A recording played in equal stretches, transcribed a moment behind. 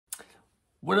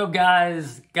What up,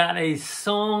 guys? Got a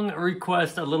song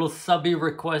request, a little subby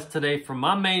request today from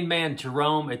my main man,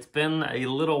 Jerome. It's been a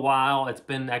little while. It's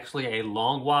been actually a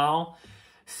long while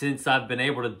since I've been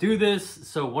able to do this,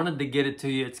 so wanted to get it to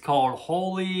you. It's called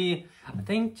Holy, I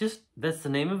think just, that's the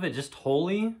name of it, just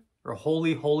Holy, or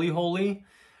Holy, Donnie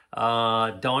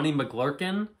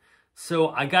McClurkin. So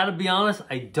I gotta be honest,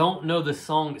 I don't know the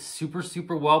song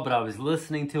super well, but I was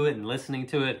listening to it,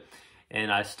 and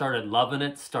I started loving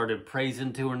it, started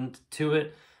praising to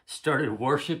it, started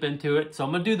worshiping to it. So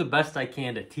I'm gonna do the best I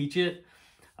can to teach it.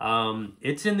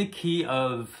 It's in the key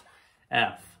of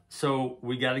F. So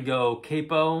we gotta go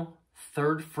capo,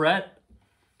 3rd fret,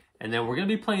 and then we're gonna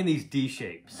be playing these D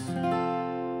shapes.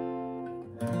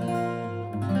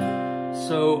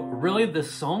 So really the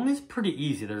song is pretty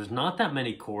easy. There's not that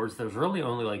many chords. There's really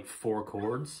only like 4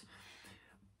 chords.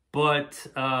 But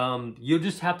you'll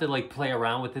just have to like play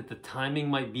around with it. The timing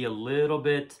might be a little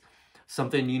bit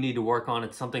something you need to work on.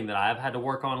 It's something that I've had to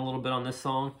work on a little bit on this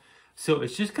song. So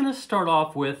it's just gonna start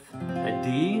off with a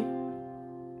D.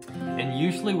 And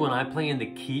usually when I play in the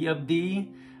key of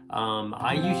D,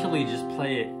 I usually just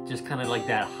play it just kind of like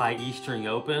that high E string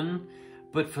open.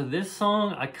 But for this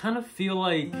song, I kind of feel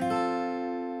like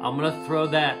I'm gonna throw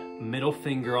that middle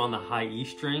finger on the high E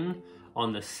string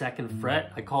on the 2nd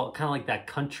fret. I call it kind of like that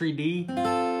country D.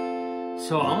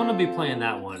 So I'm gonna be playing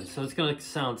that one. So it's gonna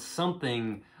sound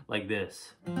something like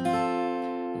this.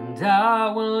 And I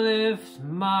will lift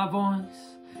my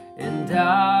voice, and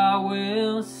I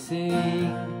will sing,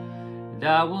 and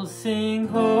I will sing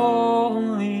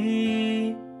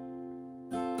holy,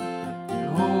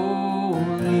 holy,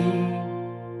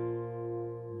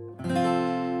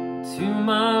 to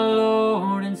my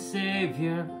Lord and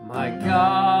Savior, my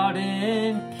God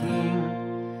and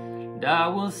King, and I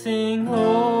will sing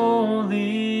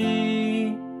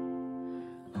holy,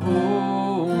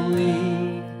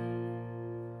 holy.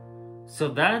 So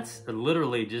that's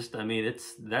literally just, I mean,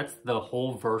 that's the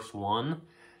whole verse 1.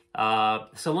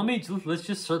 So let's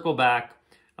just circle back.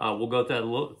 We'll go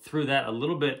through that a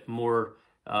little bit more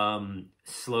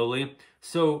slowly.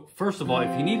 So first of all,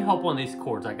 if you need help on these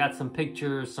chords, I got some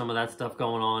pictures, some of that stuff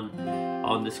going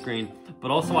on the screen, but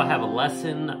also I have a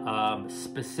lesson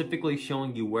specifically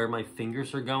showing you where my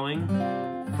fingers are going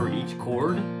for each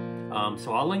chord.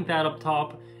 So I'll link that up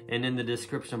top and in the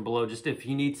description below, just if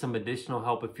you need some additional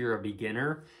help if you're a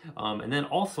beginner. And then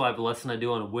also I have a lesson I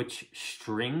do on which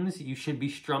strings you should be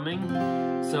strumming.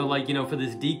 So like, you know, for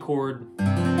this D chord,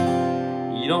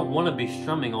 you don't want to be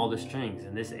strumming all the strings.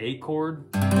 In this A chord,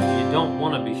 you don't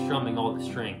want to be strumming all the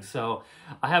strings. So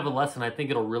I have a lesson. I think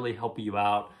it'll really help you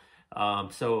out.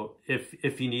 So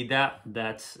if you need that,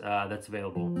 that's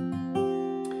available.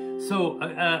 So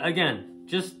again,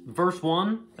 just verse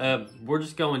 1. We're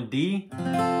just going D.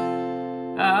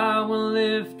 I will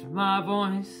lift my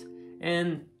voice,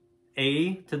 and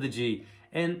A to the G,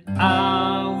 and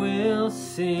I will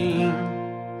sing.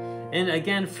 And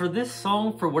again, for this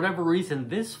song, for whatever reason,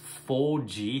 this full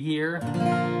G here,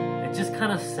 it just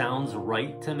kind of sounds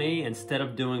right to me instead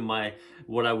of doing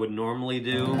what I would normally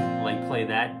do, like play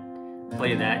that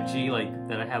G like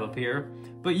that I have up here.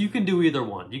 But you can do either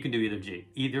one. You can do either G,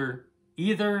 either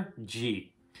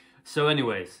G. So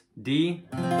anyways, D,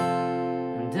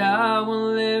 and I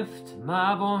will lift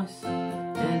my voice,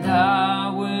 and I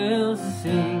will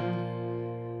sing,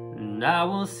 and I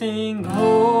will sing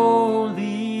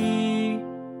holy,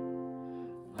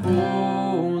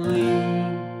 holy,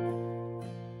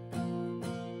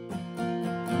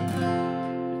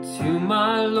 to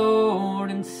my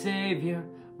Lord and Savior,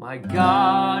 my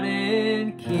God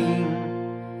and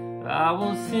King, I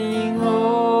will sing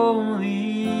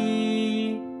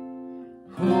holy,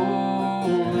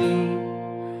 holy.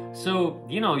 So,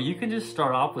 you know, you can just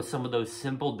start off with some of those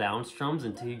simple down strums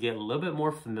until you get a little bit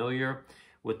more familiar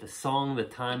with the song, the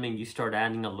timing. You start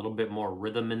adding a little bit more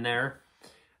rhythm in there.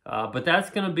 But that's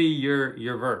going to be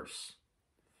your verse.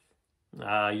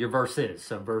 Your verses.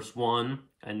 So verse 1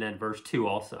 and then verse 2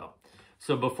 also.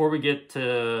 So before we get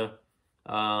to,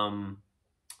 well,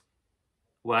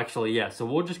 actually, yeah. So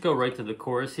we'll just go right to the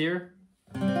chorus here.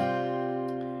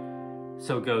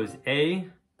 So it goes A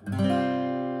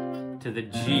to the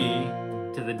G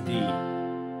to the D.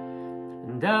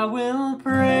 And I will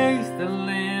praise the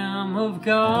Lamb of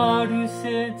God who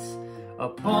sits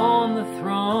upon the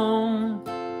throne.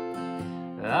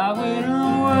 I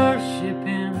will worship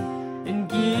him and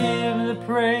give the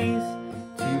praise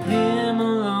to him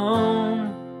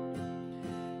alone.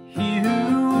 He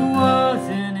who was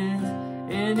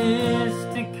and is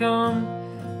to come,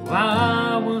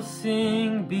 I will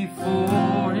sing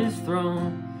before his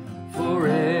throne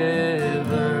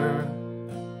forever.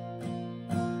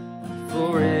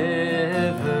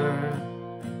 forever.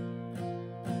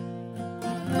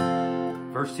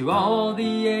 Verse 2, all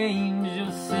the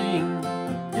angels sing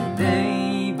and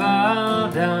they bow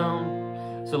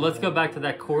down. So let's go back to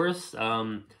that chorus.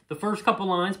 The first couple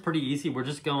lines, pretty easy. We're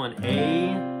just going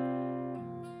A,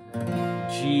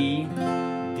 G,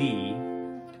 D.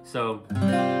 So,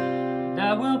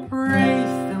 I will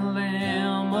praise the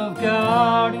Lamb of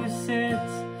God who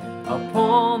sits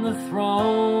upon the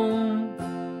throne.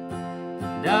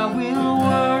 And I will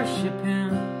worship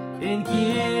him and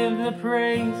give the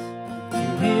praise to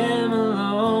him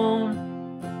alone.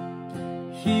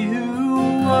 He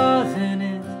who was and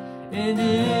is and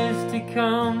is to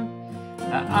come.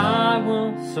 I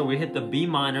will, so we hit the B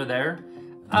minor there.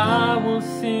 I will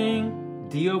sing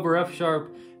D over F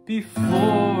sharp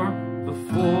before,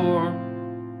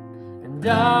 and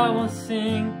I will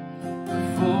sing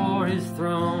before his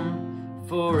throne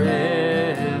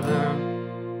forever.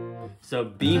 So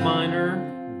B minor,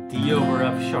 D over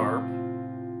F sharp,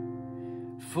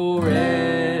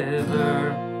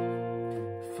 forever,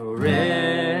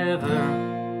 forever,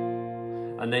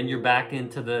 and then you're back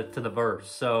into the verse.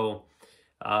 So,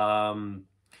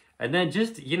 and then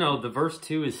just, you know, the verse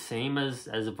 2 is same as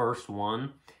verse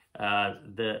 1.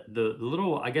 The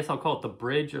little, I guess I'll call it the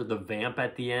bridge or the vamp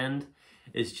at the end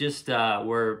is just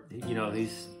where, you know,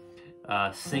 he's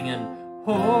singing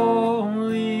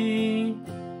holy,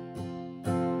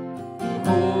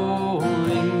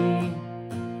 holy,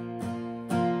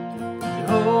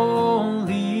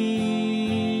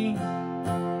 holy,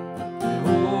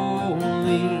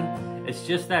 holy. It's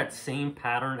just that same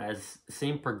pattern, as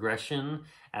same progression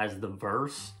as the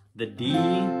verse, the D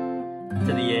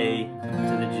to the A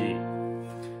to the G.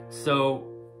 So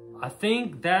I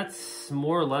think that's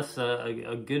more or less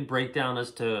a good breakdown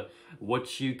as to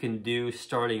what you can do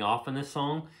starting off in this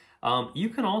song. You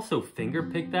can also finger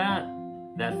pick that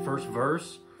first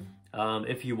verse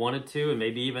if you wanted to, and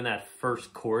maybe even that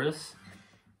first chorus,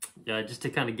 just to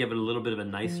kind of give it a little bit of a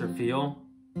nicer feel.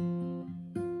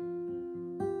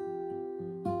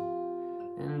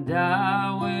 And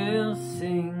I will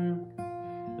sing,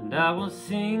 and I will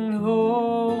sing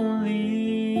holy,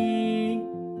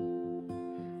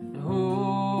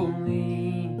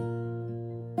 holy,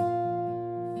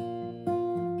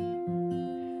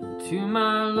 to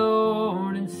my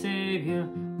Lord and Savior,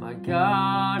 my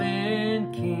God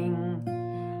and King.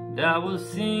 And I will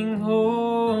sing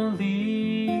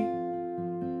holy,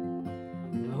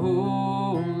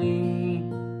 holy.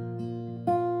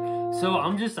 So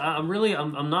I'm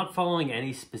not following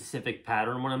any specific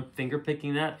pattern when I'm finger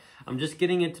picking that. I'm just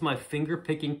getting into my finger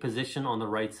picking position on the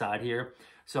right side here.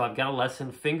 So I've got a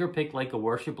lesson, finger pick like a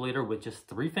worship leader with just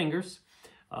 3 fingers.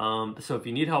 So if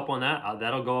you need help on that,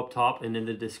 that'll go up top and in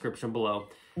the description below.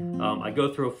 I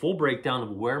go through a full breakdown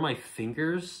of where my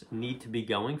fingers need to be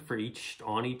going for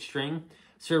on each string.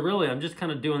 So really, I'm just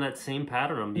kind of doing that same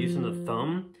pattern. I'm using the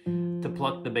thumb to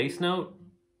pluck the bass note.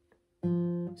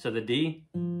 So the D.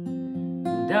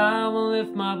 And I will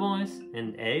lift my voice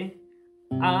in A.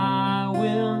 I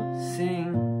will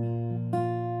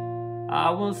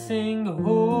sing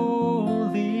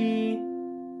holy,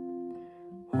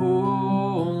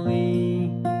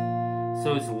 holy.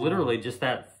 So it's literally just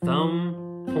that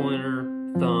thumb, pointer,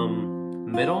 thumb,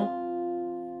 middle,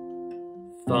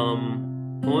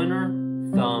 thumb, pointer,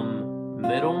 thumb,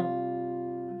 middle,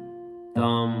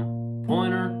 thumb,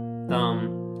 pointer,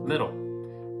 thumb, middle.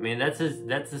 I mean, that's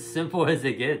as simple as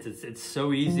it gets. It's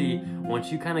so easy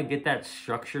once you kind of get that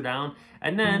structure down.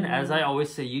 And then, as I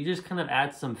always say, you just kind of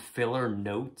add some filler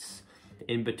notes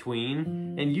in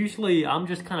between. And usually, I'm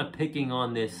just kind of picking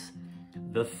on the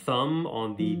thumb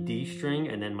on the D string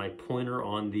and then my pointer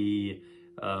on the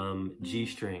G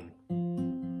string.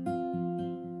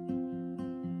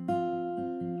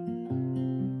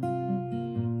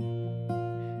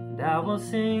 And I will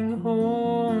sing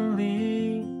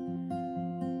holy,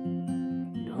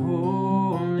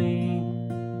 holy.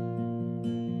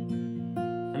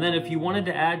 And then if you wanted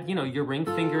to add, you know, your ring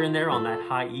finger in there on that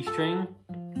high E string,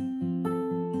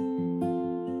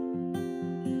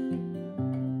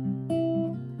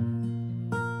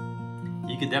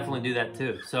 you could definitely do that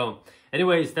too. So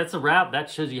anyways, that's a wrap. That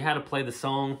shows you how to play the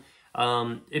song.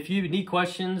 If you need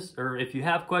questions, or if you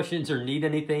have questions or need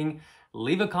anything,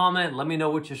 leave a comment. Let me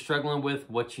know what you're struggling with,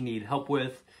 what you need help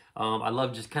with. I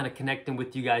love just kind of connecting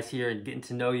with you guys here and getting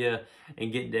to know you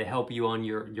and getting to help you on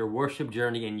your worship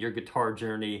journey and your guitar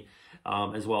journey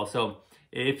as well. So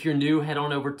if you're new, head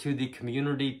on over to the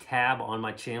community tab on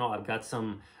my channel. I've got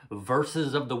some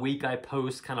verses of the week I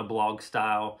post, kind of blog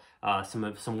style,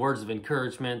 some words of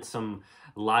encouragement, some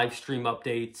live stream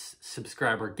updates,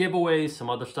 subscriber giveaways, some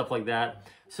other stuff like that.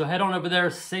 So head on over there,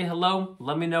 say hello,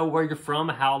 let me know where you're from,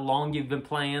 how long you've been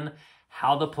playing,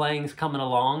 how the playing's coming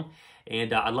along,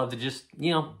 and I'd love to just,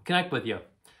 connect with you.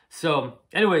 So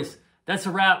anyways, that's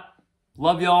a wrap.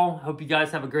 Love y'all. Hope you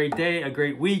guys have a great day, a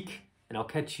great week, and I'll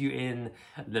catch you in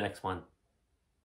the next one.